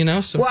 Yes.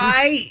 So well,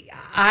 I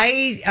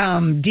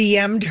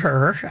DM'd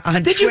her on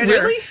Twitter. Did you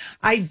really?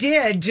 I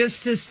did,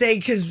 just to say,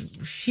 because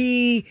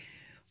she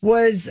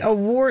was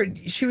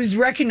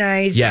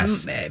recognized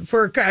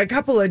for a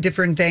couple of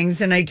different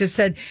things, and I just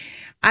said,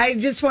 I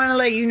just want to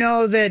let you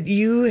know that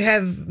you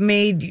have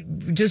made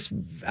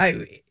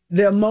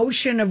the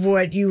emotion of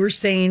what you were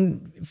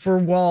saying for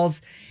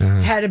Walls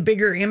had a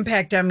bigger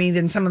impact on me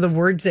than some of the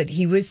words that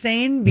he was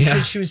saying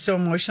because she was so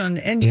emotional.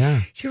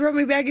 And she wrote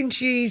me back and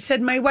she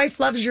said, my wife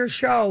loves your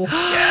show.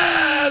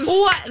 Yes!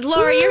 What,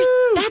 Laura,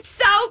 that's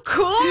so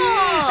cool.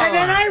 And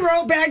then I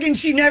wrote back and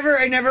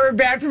I never heard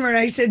back from her. And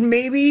I said,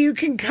 maybe you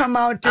can come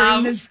out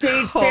during the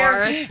state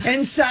fair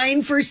and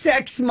sign for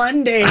Sex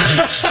Monday.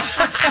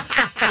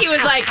 He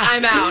was like,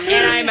 I'm out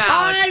and I'm out.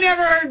 I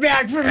never heard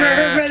back from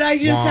her, but I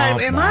just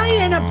said, am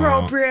I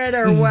inappropriate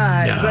or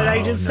what? No, but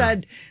I just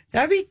said,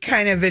 that'd be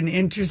kind of an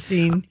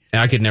interesting.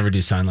 I could never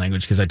do sign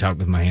language because I talk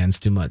with my hands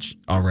too much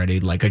already.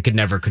 Like I could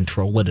never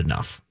control it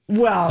enough.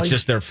 Well, it's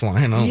just they're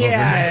flying all over.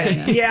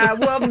 Yeah.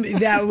 Well,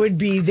 that would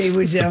be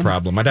That's the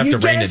problem. I'd have to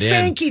rein it in. You'd get a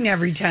spanking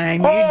every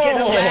time. You'd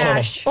get a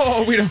lash.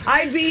 We don't.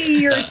 I'd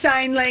be your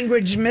sign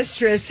language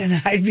mistress,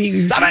 and I'd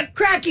be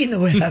cracking the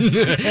whip.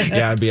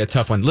 Yeah, it'd be a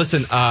tough one.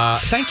 Listen,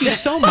 thank you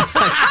so much.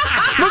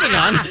 Moving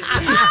on.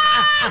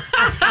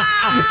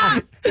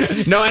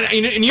 No,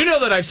 and you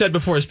know that I've said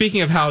before, speaking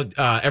of how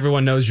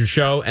everyone knows your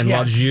show and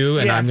loves you,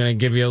 and I'm going to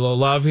give you a little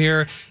love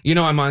here.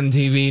 I'm on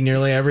TV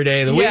nearly every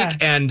day of the week,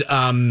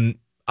 and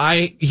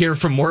I hear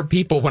from more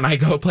people when I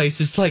go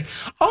places like,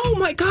 oh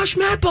my gosh,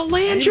 Matt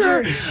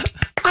Belanger.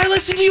 I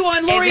listen to you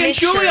on Lori and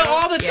Julia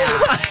all the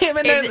time.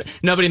 And then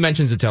nobody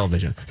mentions the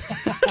television.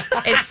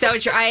 It's so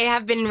true. I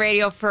have been in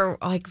radio for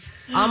like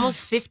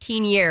almost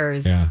 15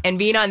 years. And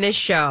being on this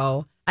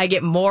show, I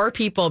get more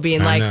people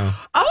being like,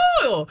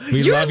 oh,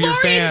 you're Lori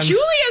and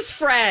Julia's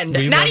friend.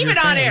 Not even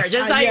on air.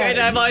 Just like, and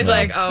I'm always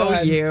like,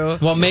 oh, you.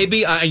 Well,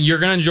 maybe you're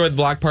going to enjoy the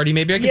block party.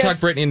 Maybe I can talk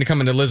Brittany into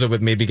coming to Lizzo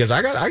with me because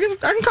I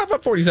can cough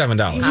up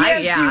 $47.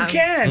 Yes, you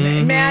can.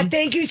 Mm-hmm. Matt,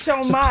 thank you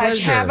so much.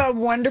 Have a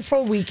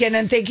wonderful weekend,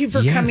 and thank you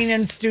for coming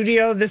in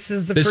studio. This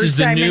is the first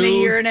time in a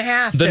year and a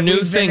half. The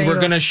new thing. We're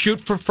going to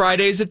shoot for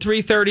Fridays at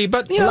 3:30,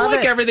 but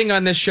like everything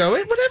on this show,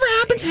 whatever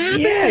happens,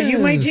 happens. Yeah, you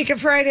might take a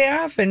Friday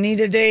off and need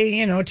a day,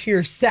 to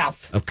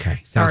yourself.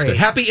 Okay, sounds good.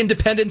 Happy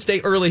Independence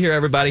Day early here,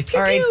 everybody. All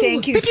right,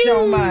 thank you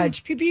so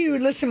much. Pew, pew.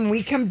 Listen, when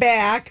we come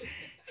back,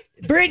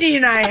 Brittany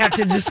and I have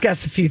to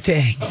discuss a few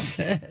things.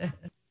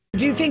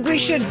 Do you think we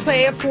should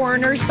play a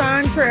Foreigner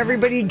song for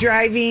everybody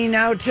driving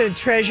out to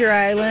Treasure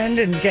Island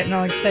and getting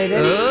all excited?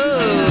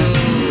 Ooh.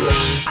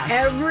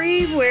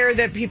 Everywhere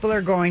that people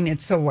are going,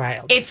 it's so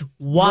wild. It's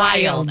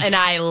wild. And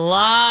I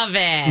love it.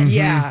 Mm-hmm.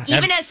 Yeah.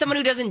 Even as someone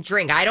who doesn't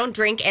drink, I don't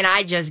drink, and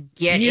I just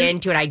get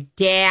into it. I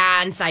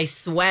dance, I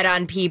sweat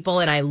on people,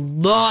 and I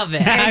love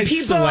it. And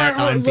people are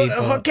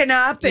hooking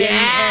up.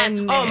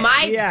 And,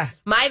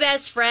 my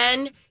best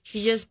friend,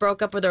 she just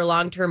broke up with her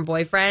long-term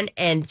boyfriend,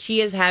 and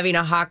she is having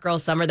a hot girl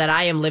summer that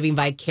I am living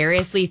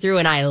vicariously through,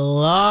 and I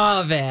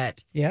love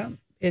it. Yeah.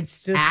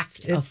 It's just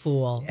act a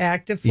fool.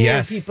 Act a fool.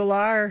 Yes. People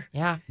are.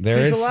 Yeah.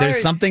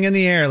 There's something in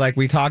the air, like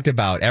we talked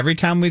about. Every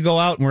time we go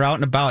out and we're out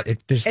and about,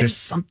 there's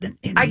something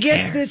in the air. I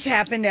guess this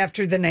happened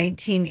after the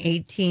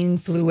 1918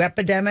 flu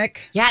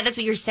epidemic. Yeah, that's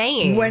what you're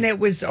saying. When it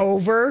was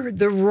over,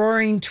 the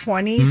Roaring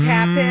 20s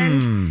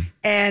happened,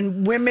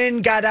 and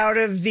women got out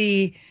of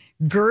the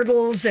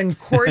girdles and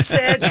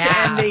corsets,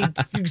 and they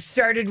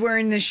started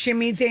wearing the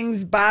shimmy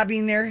things,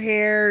 bobbing their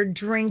hair,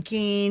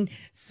 drinking,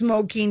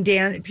 smoking,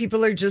 dance.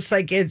 People are just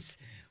like,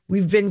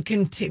 we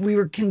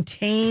were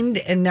contained,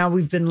 and now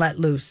we've been let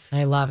loose.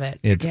 I love it.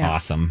 It's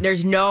awesome.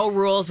 There's no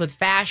rules with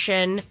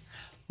fashion.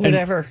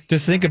 Whatever. And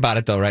just think about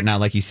it, though, right now.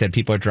 Like you said,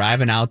 people are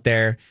driving out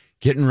there,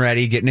 getting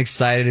ready, getting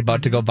excited,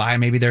 about to go buy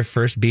maybe their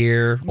first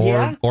beer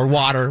or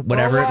water,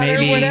 whatever it may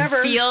be.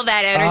 Whatever. Feel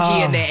that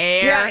energy in the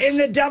air. Yeah, in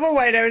the double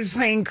white, I was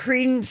playing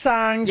Creedence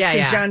songs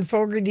to John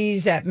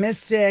Fogerty's That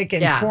Mystic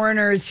and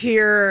Foreigners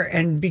Here,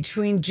 and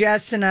between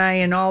Jess and I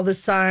and all the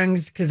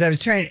songs, because I was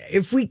trying,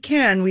 if we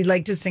can, we'd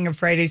like to sing a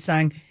Friday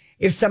song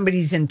if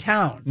somebody's in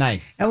town.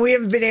 Nice. And we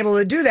haven't been able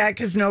to do that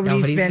because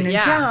nobody's been in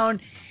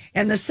town.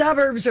 And the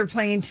Suburbs are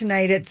playing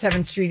tonight at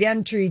 7th Street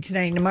Entry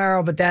tonight and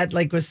tomorrow, but that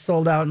was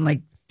sold out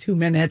in 2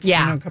 minutes,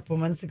 a couple of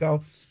months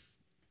ago.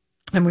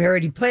 And we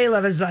already play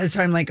Love Is Love, so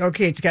I'm like,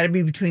 okay, it's got to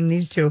be between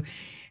these two.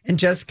 And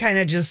just kind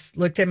of just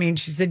looked at me and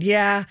she said,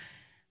 yeah,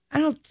 I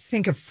don't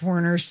think a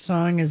Foreigner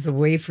song is the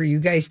way for you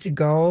guys to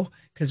go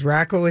because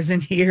Rocco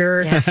isn't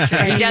here. That's true.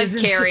 He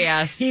does carry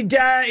us. He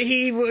does.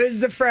 He was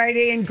the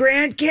Friday, and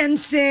Grant can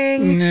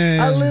sing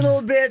a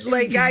little bit.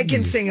 Like I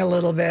can sing a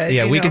little bit.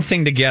 Yeah, we can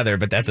sing together,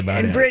 but that's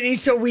about it. And Brittany,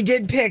 so we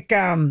did pick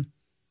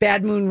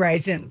Bad Moon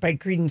Rising by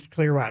Creedence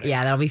Clearwater.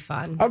 Yeah, that'll be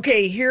fun.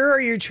 Okay, here are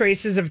your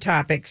choices of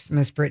topics,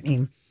 Miss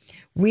Brittany.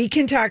 We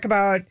can talk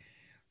about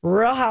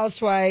Real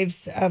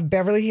Housewives of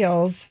Beverly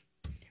Hills.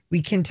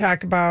 We can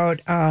talk about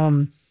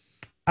Meghan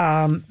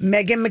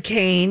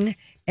McCain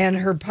and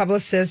her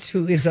publicist,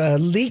 who is a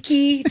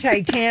leaky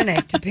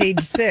Titanic to page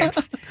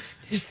 6.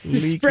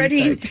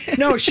 Spreading.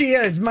 No, she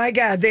is. My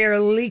God, they are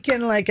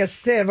leaking like a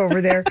sieve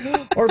over there.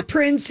 Or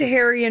Prince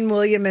Harry and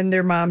William and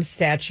their mom's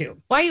statue.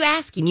 Why are you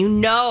asking? You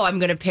know I'm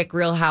going to pick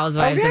Real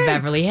Housewives of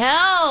Beverly Hills.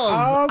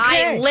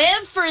 I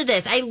live for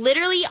this. I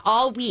literally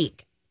all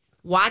week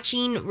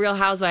watching Real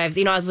Housewives.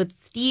 I was with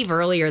Steve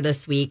earlier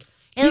this week.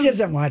 And he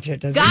doesn't watch it,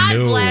 does he? God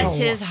bless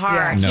his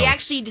heart. Yeah. He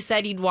actually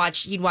said he'd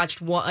watched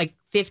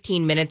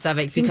 15 minutes of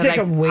it. Seems like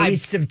a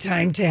waste of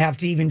time to have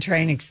to even try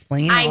and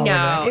explain I all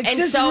know. of it.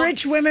 It's just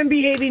rich women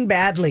behaving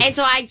badly. And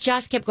so I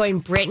just kept going,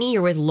 Brittany,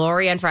 you're with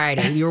Lori on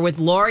Friday. You're with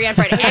Lori on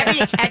Friday.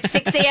 At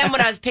 6 a.m. when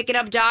I was picking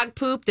up dog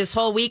poop this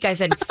whole week, I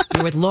said,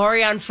 you're with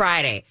Lori on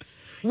Friday.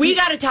 We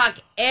got to talk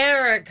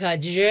Erica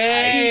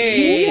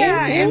Jane.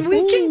 Yeah, and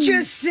we can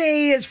just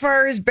say, as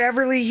far as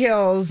Beverly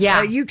Hills,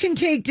 you can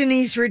take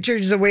Denise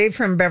Richards away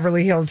from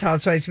Beverly Hills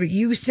Housewives, but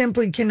you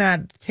simply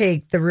cannot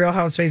take the Real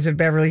Housewives of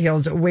Beverly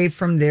Hills away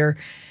from their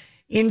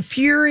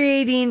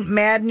infuriating,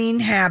 maddening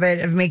habit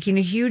of making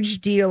a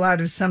huge deal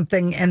out of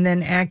something and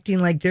then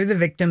acting like they're the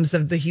victims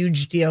of the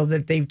huge deal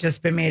that they've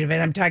just been made of it.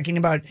 I'm talking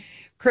about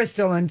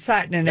Crystal and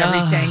Sutton and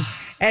everything.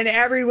 And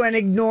everyone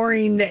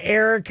ignoring the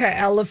Erica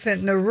elephant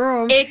in the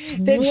room. It's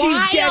that wild.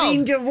 She's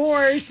getting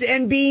divorced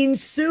and being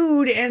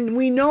sued. And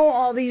we know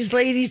all these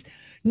ladies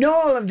know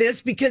all of this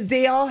because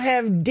they all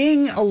have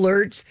ding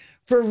alerts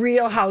for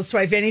Real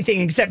Housewife anything,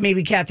 except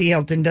maybe Kathy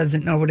Hilton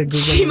doesn't know what a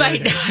Google She alert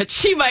might not.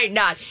 She might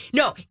not.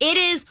 No, it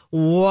is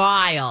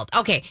wild.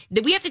 Okay,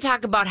 we have to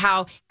talk about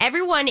how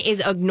everyone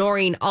is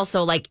ignoring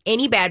also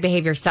any bad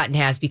behavior Sutton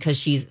has because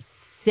she's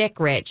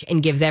sick rich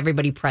and gives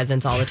everybody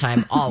presents all the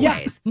time,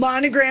 always.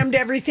 Monogrammed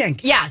everything.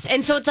 Yes.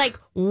 And so it's I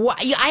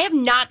have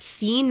not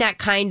seen that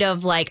kind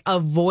of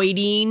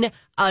avoiding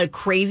a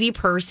crazy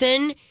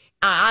person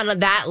on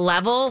that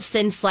level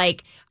since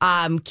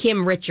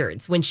Kim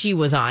Richards when she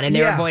was on, and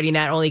they were avoiding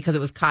that only because it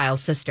was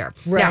Kyle's sister.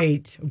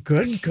 Right. Yeah.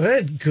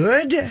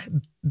 Good.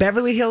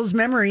 Beverly Hills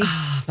memory.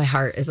 My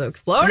heart is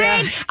exploding.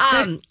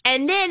 Yeah.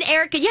 And then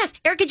Erica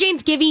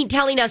Jane's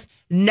telling us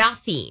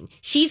nothing.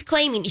 She's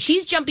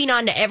jumping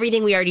on to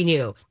everything we already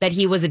knew, that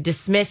he was a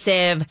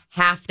dismissive,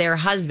 half their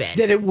husband.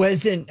 That it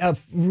wasn't a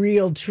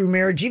real true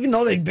marriage, even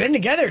though they'd been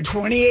together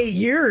 28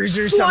 years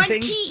or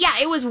something.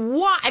 It was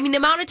the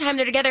amount of time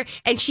they're together.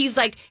 And she's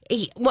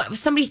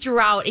somebody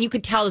threw out, and you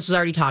could tell this was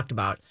already talked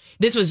about.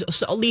 This was,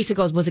 Lisa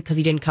goes, was it because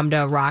he didn't come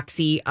to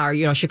Roxy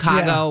or,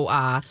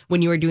 Chicago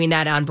when you were doing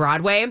that on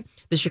Broadway,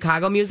 the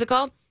Chicago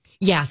musical?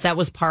 Yes, that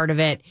was part of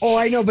it. Oh,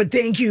 I know, but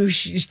thank you,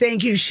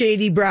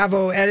 Shady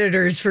Bravo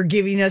editors, for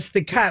giving us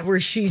the cut where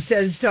she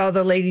says to all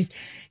the ladies,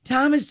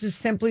 Tom is just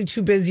simply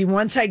too busy.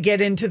 Once I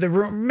get into the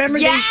room, remember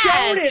they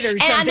showed it or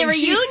something. And the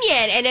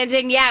reunion, and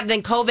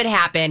then COVID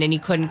happened and he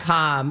couldn't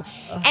come.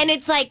 And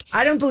it's like,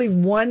 I don't believe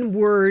one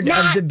word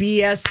of the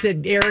BS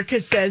that Erica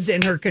says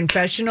in her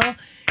confessional.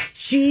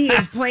 She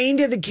is playing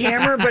to the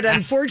camera, but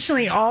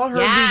unfortunately, all her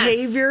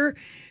behavior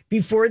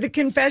before the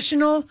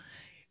confessional,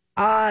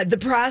 the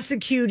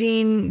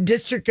prosecuting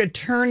district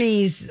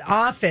attorney's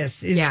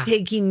office is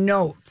taking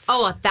notes.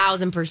 Oh,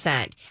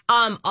 1,000%.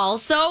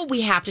 Also,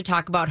 we have to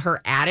talk about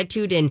her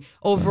attitude and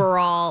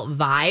overall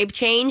vibe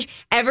change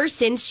ever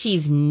since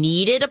she's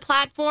needed a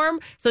platform.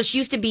 So she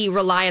used to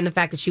rely on the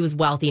fact that she was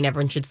wealthy and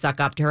everyone should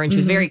suck up to her. And she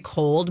was very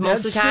cold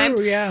most of the time.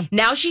 True, yeah.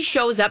 Now she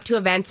shows up to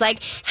events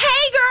like,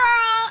 hey,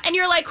 girl. And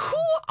you're like, who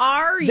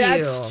are you?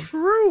 That's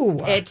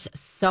true. It's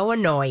so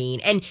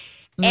annoying. And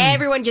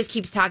everyone just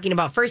keeps talking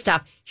about, first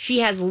off, she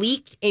has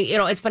leaked,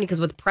 it's funny because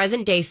with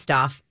present day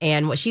stuff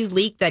and what she's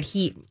leaked that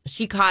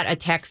she caught a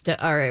text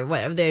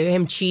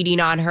him cheating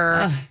on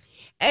her.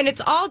 And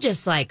it's all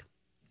just like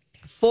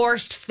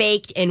forced,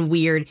 faked, and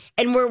weird.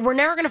 And we're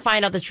never going to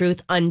find out the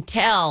truth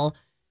until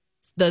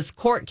this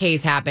court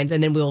case happens,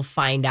 and then we'll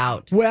find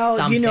out. Well,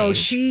 something.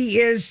 she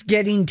is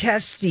getting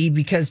testy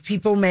because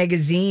People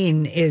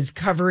Magazine is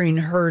covering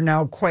her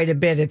now quite a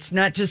bit. It's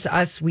not just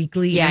Us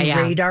Weekly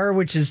and Radar,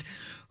 which is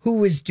who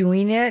was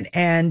doing it.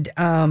 And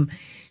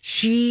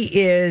she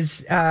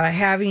is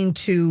having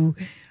to,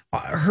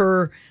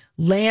 her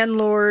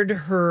landlord,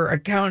 her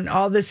accountant,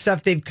 all this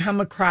stuff, they've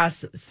come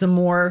across some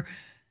more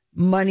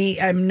money,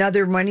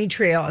 another money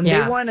trail. And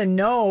they want to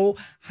know,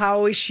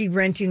 how is she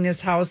renting this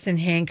house in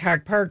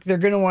Hancock Park? They're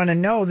going to want to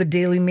know. The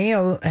Daily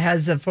Mail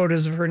has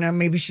photos of her now.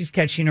 Maybe she's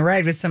catching a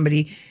ride with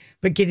somebody,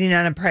 but getting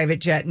on a private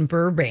jet in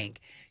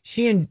Burbank.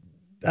 She and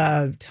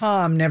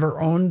Tom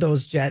never owned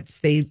those jets.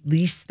 They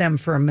leased them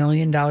for $1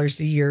 million a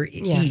year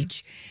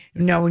each.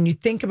 Now, when you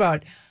think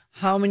about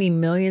how many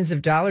millions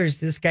of dollars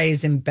this guy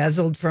has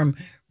embezzled from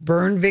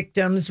burn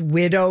victims,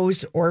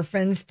 widows,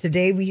 orphans.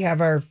 Today we have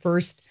our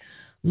first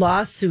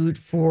lawsuit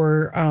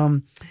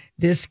for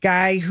this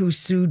guy who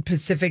sued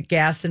Pacific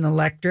Gas and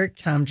Electric.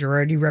 Tom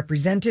Girardi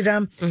represented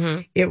him.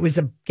 It was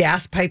a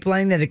gas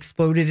pipeline that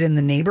exploded in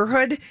the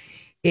neighborhood.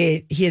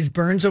 He has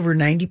burns over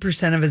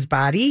 90% of his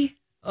body.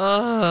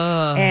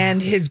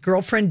 And his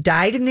girlfriend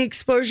died in the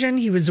explosion.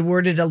 He was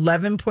awarded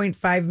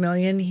 $11.5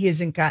 million. He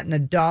hasn't gotten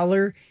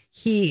 $1.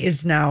 He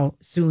is now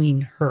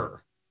suing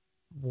her.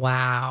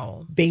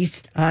 Wow.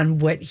 Based on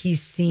what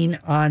he's seen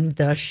on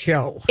the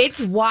show.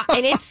 It's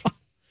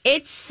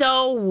it's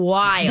so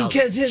wild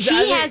because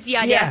she has the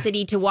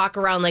audacity to walk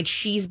around like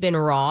she's been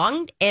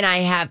wronged,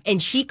 and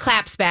she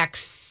claps back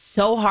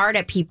so hard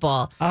at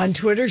people on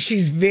Twitter.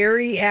 She's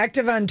very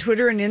active on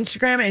Twitter and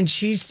Instagram, and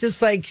she's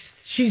just like,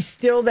 she's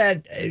still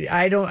that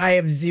I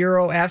have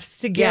 0 F's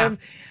to give,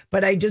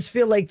 but I just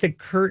feel like the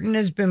curtain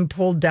has been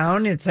pulled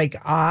down. It's like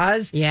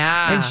Oz,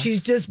 and she's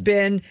just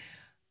been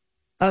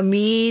a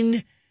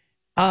mean,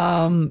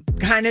 kind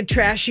of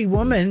trashy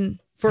woman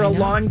for a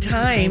long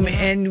time,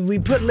 and we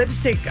put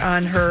lipstick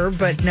on her,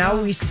 but now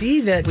we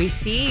see that.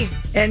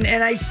 And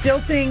I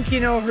still think,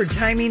 her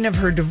timing of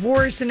her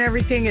divorce and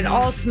everything, it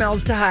all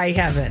smells to high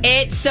heaven.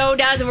 It so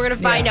does, and we're going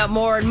to find out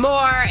more and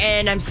more,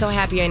 and I'm so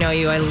happy I know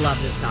you. I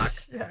love this talk.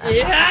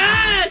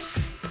 Yes!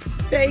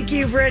 Thank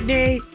you, Brittany.